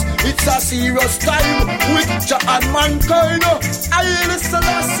can't rise. It's a serious time with Jah and mankind. I listen,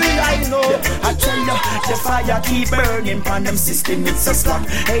 I know. I tell you, the fire keep burning pan them system, it's a slap.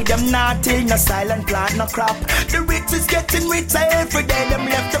 Hey, them not till no silent plant, no crop. The rich is getting richer every day. Them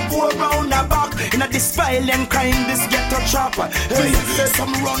left the poor round the back. In a this violent crime, this ghetto trap. Hey,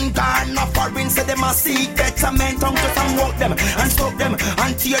 some run down, no foreign, say them a seek better men. Tongue to some walk them and stop them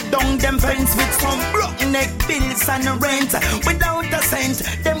and tear down them fence with some block neck bills and rent. Without a cent,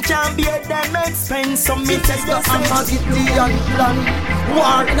 them can't bear them expense. So me tell you, I'm a Gideon plan.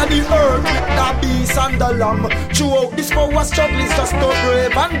 War in the earth, the beast and the lamb. Throughout this power struggle is just the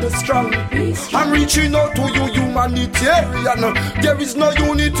brave and the strong. I'm reaching out to you, humanitarian. There is no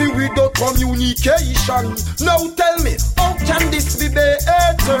unity without communication. Now tell me, how can this be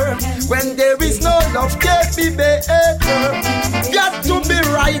better? When there is no love, can't be better. Got to be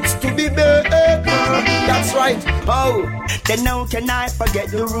right to be better. That's right. Oh, then how can I forget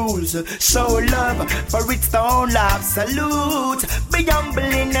the rules? So love, for it's the only absolute. Be humble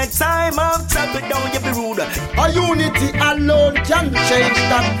in the time of trouble, don't you be rude. A unity alone can change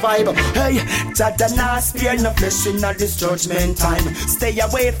that vibe. Hey, Jah not spare no flesh in this judgment time. Stay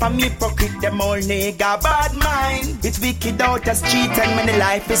away from hypocrite, them all nigga bad mind. It's wicked out the street and many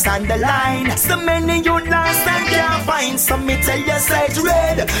life is on the line. So many you lost and can't find. So me tell you say it's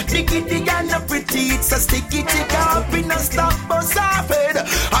red. The kitty and the pretty, it's a sticky tick up in a stop bus off it.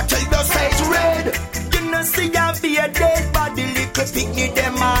 I tell you say it's red. You know see I be a dead body, little picnic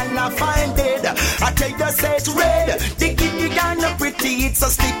them all I find dead. I tell you say it's red. The kitty and the pretty, it's a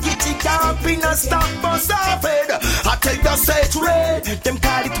sticky tick up in a stop bus off it. I tell you say it's red. Them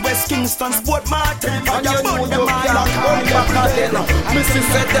call it West Kingston Sport Martin. And you know you can't come back again. Missy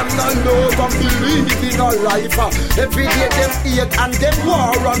said them not love and believe in a life. Every day them hate and them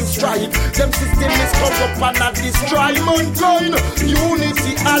war and strife. Them system is corrupt and not destroy mankind.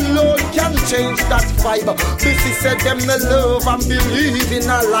 Unity alone can change that vibe. Missy said them not love and believe in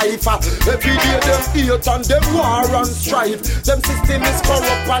a life. Every day them hate and them war and strife. Them system is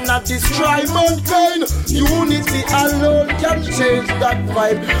corrupt and not destroy mankind. Unity alone can change that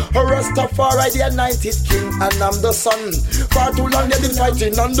vibe. Rastafari the anointed king and I'm the son. Far too long they've been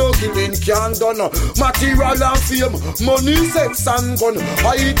fighting and no killing can done. Material and fame, money, sex and gun.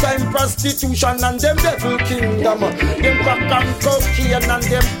 High time prostitution and them devil kingdom. Them crack and cocaine and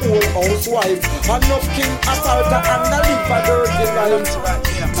them old housewife. Enough king assaulter and a live a dirty life.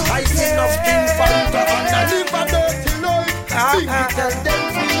 I see enough king fighter and a live a dirty life. People tell them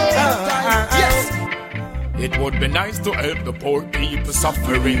feel time. Yes. It would be nice to help the poor people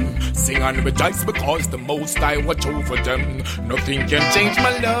suffering. Sing and rejoice because the Most I watch over them. Nothing can change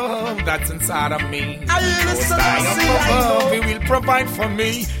my love that's inside of me. Most I up above, He will provide for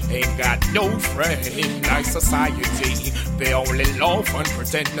me. Ain't got no friend in our society. They only love and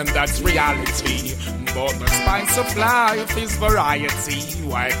pretend and that's reality. But the spice of life is variety.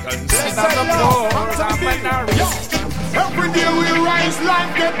 Why consider the poor a minority? Every day we rise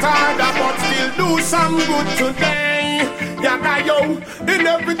like get harder, but still do some good today. Yeah, yo, in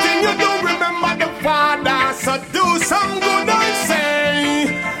everything you do, remember the Father. So do some good, I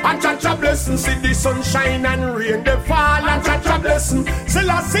say. And Cha-Cha blessing, see the sunshine and rain, the fall. And Cha-Cha blessing,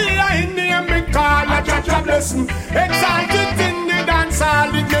 Sizzla in the me call. And Cha-Cha blessing, exalted in the dance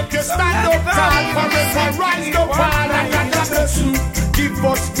hall. It make you stand up tall, forever rise the fall. And Cha-Cha blessing, give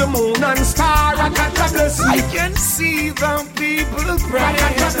us the moon and star. And Cha-Cha blessing, I can see the people pray.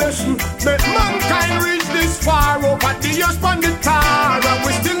 Make mankind reach this far. Over the years from the tar, and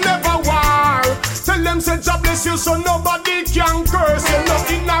we still never war. Tell them say God bless you so nobody can curse you. No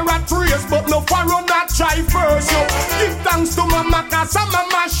ignorant race but no pharaoh not try first. You give thanks to mama cause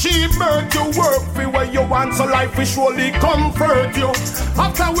mama she birth you. Work for where you want so life will surely comfort you.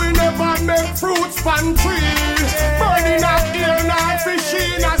 After we never make fruits from tree, burning out here not fish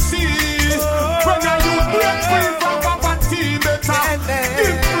in a sea. When you break free from poverty, better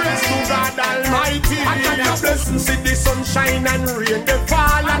give praise to God Almighty. And Cha-Cha blessing, see the sunshine and rain, the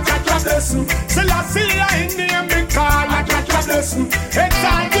fall. And Cha-Cha blessing, Sizzla in the me call. And Cha-Cha blessing,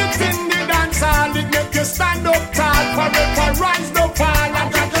 exalted in the dance hall. It make you stand up tall, forever rise the fall.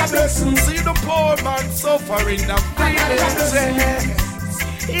 And Cha-Cha blessing, see the poor man suffering and feeling.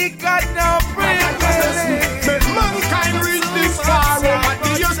 He got no privilege. Make mankind reach this far. Over the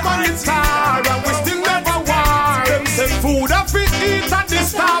years from the star, and we still never war. Them say food and we eat at the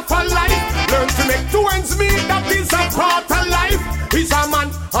start of life. Learn to make two ends meet, that is a part of life. He's a man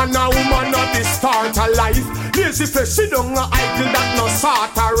and a woman at the start of life. Lazy flesh, sit down idle, that no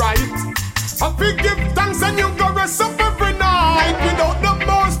sort of right. I give thanks and you go rest up every night.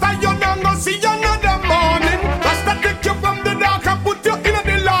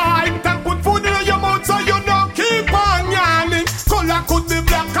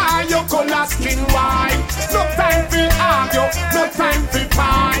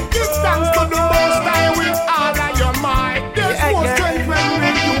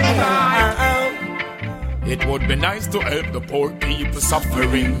 It would be nice to help the poor people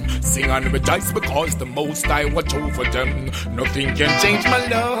suffering. Sing and rejoice because the Most I watch over them. Nothing can change my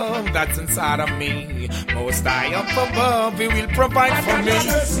love that's inside of me. Most I up above, He will provide for me.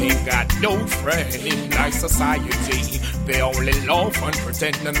 Ain't got no friend in our society. They only love and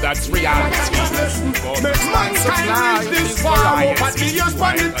pretend, and that's reality. But mankind reach this far, but me just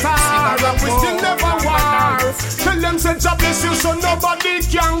want it hard, and we still never war. Tell them say God bless you, so nobody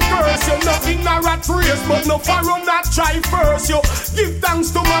can curse you. Nothing a rat race, but no far on that try first. You give thanks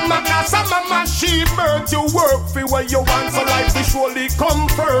to mama, cause a mama she birth you. Work for what you want, so life will surely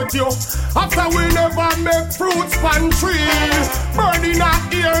comfort you. After we never make fruits pan tree, burning not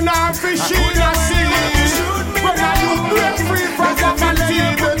ear, nor fish in a sea. When I you break free from poverty,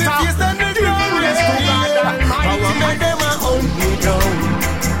 but now give praise to God Almighty. I want them to hold me down.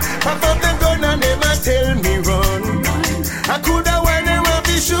 I thought them gonna never tell me run. I coulda when them want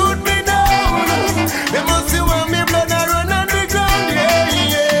to shoot me down. They must see want me blood I run on the ground,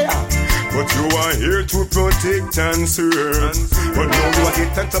 yeah. But you are here to protect and serve. But now you are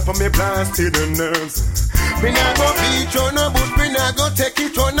get on top of me blasted the nerves. Me nah go beat you no bush, me nah go take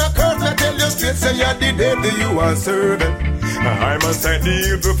it on a curve. I tell you straight, say you're the devil you are serving. I must I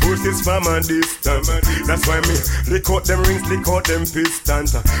deal the forces from a distance. That's why me lick out them rings, lick out them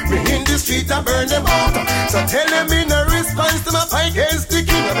pistons. Me in the street I burn them out. So tell them in a response to my fight against the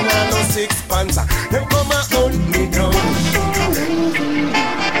king. I mean I no sixpence. Them come and hunt me down.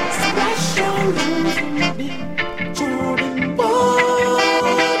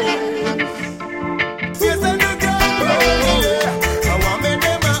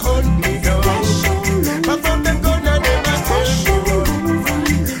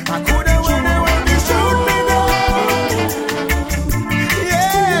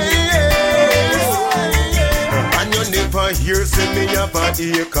 Here say me have a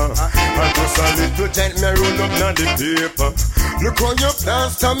acre, and just a little gent me roll up na the paper. Look how you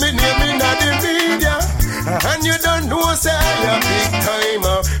plaster me name in the media, and you don't know say I a big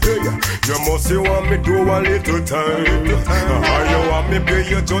timer. Hey, you must want me do a little time, or you want me pay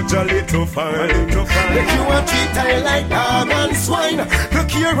you judge a little fine. Make you a treat I like dog and swine. Look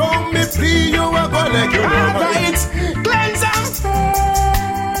here how me plea you a go like you know. Alright, cleanse and purge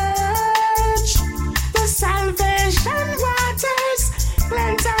the salvation waters.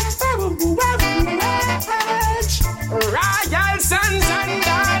 Cleanse and purge. Royal sons and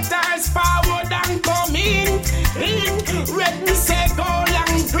daughters, forward and coming in. Red me say gold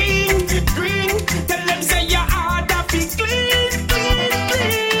and green, green. Tell them say your heart a be clean, clean,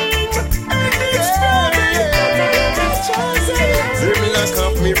 clean. See me lock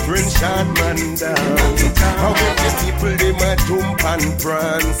up me friend shot man down. How when the people they my jump and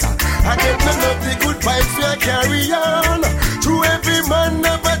prance. I get me love the good vibes we carry on. To every man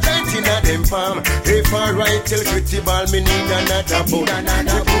never tight in a them farm. If I right till pretty ball me need another boat.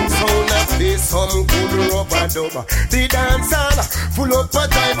 The boom sound a play some good rubber dub. The dance hall full up a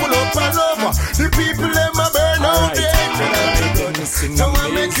time, full up a love. The people them a burn out the engine. So I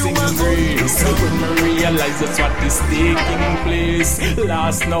make you a good. So when I realize that's what is taking place,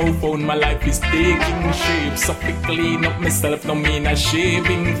 last now found my life is taking shape. So to clean up myself no mean a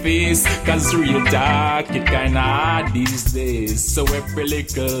shaving face. Cause real dark it kinda hard these days. So every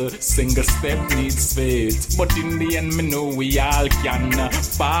little single step needs faith. But in the end me know we all can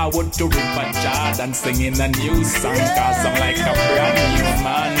forward to River Jordan singing a new song. Cause I'm like a brand new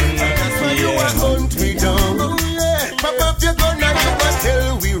man. That's why you a hunt me down. Pop up your gun and you a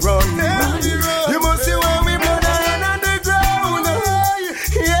tell we run. You must see when we blood and run on the ground.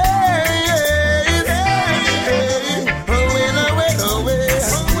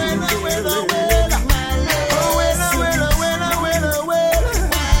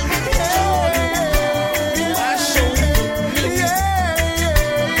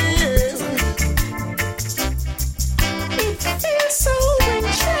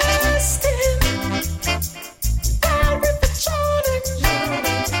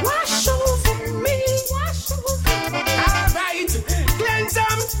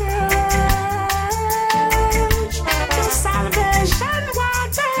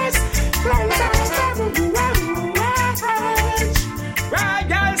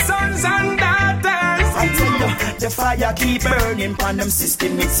 The fire keep burning pan them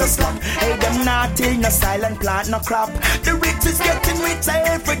system, it's a slap. Hey, them not till no silent plant, no crop. The rich is getting richer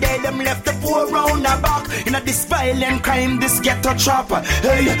every day. Them left the poor round the back. In a this violent crime, this ghetto trap.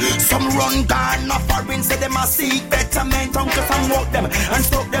 Hey, some run gone, no foreign, say them a seek betterment. Uncle some walk them and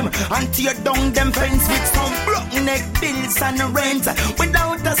stop them and tear down them fence with some broken neck bills and rent.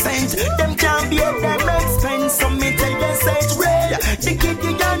 Without a cent, them can't be at them expense. So me tell you, say it's red. The kid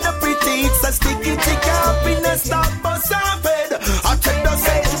you are not pretty, it's a sticky tick up.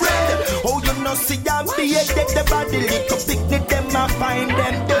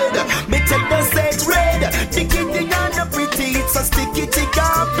 kitty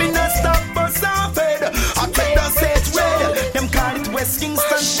camp in a stop bus off head. I take the set red. Them call it West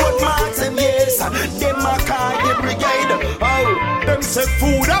Kingston, but Martin, yes. Them a call the brigade. Oh, them say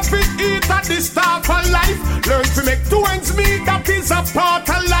food up we eat at the start of life. Learn to make two ends meet, that is a part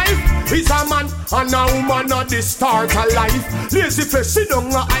of life. Is a man and a woman at the start of life. Lazy fish, sit down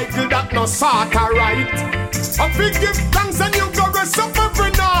a idle that no sort of right. I feel give thanks and you go rest up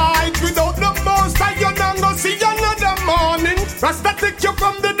every night. Without the most I you not go see another morning. Rasta take you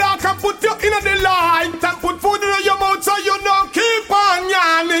from the dark and put you in the light. And put food in your mouth so you don't keep on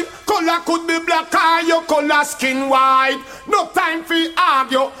yarning. Color could be black or your color skin white. No time for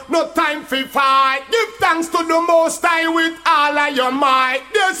argue, no time for fight. Give thanks to the most high with all of your might.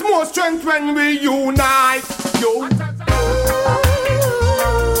 There's more strength when we unite. Yo.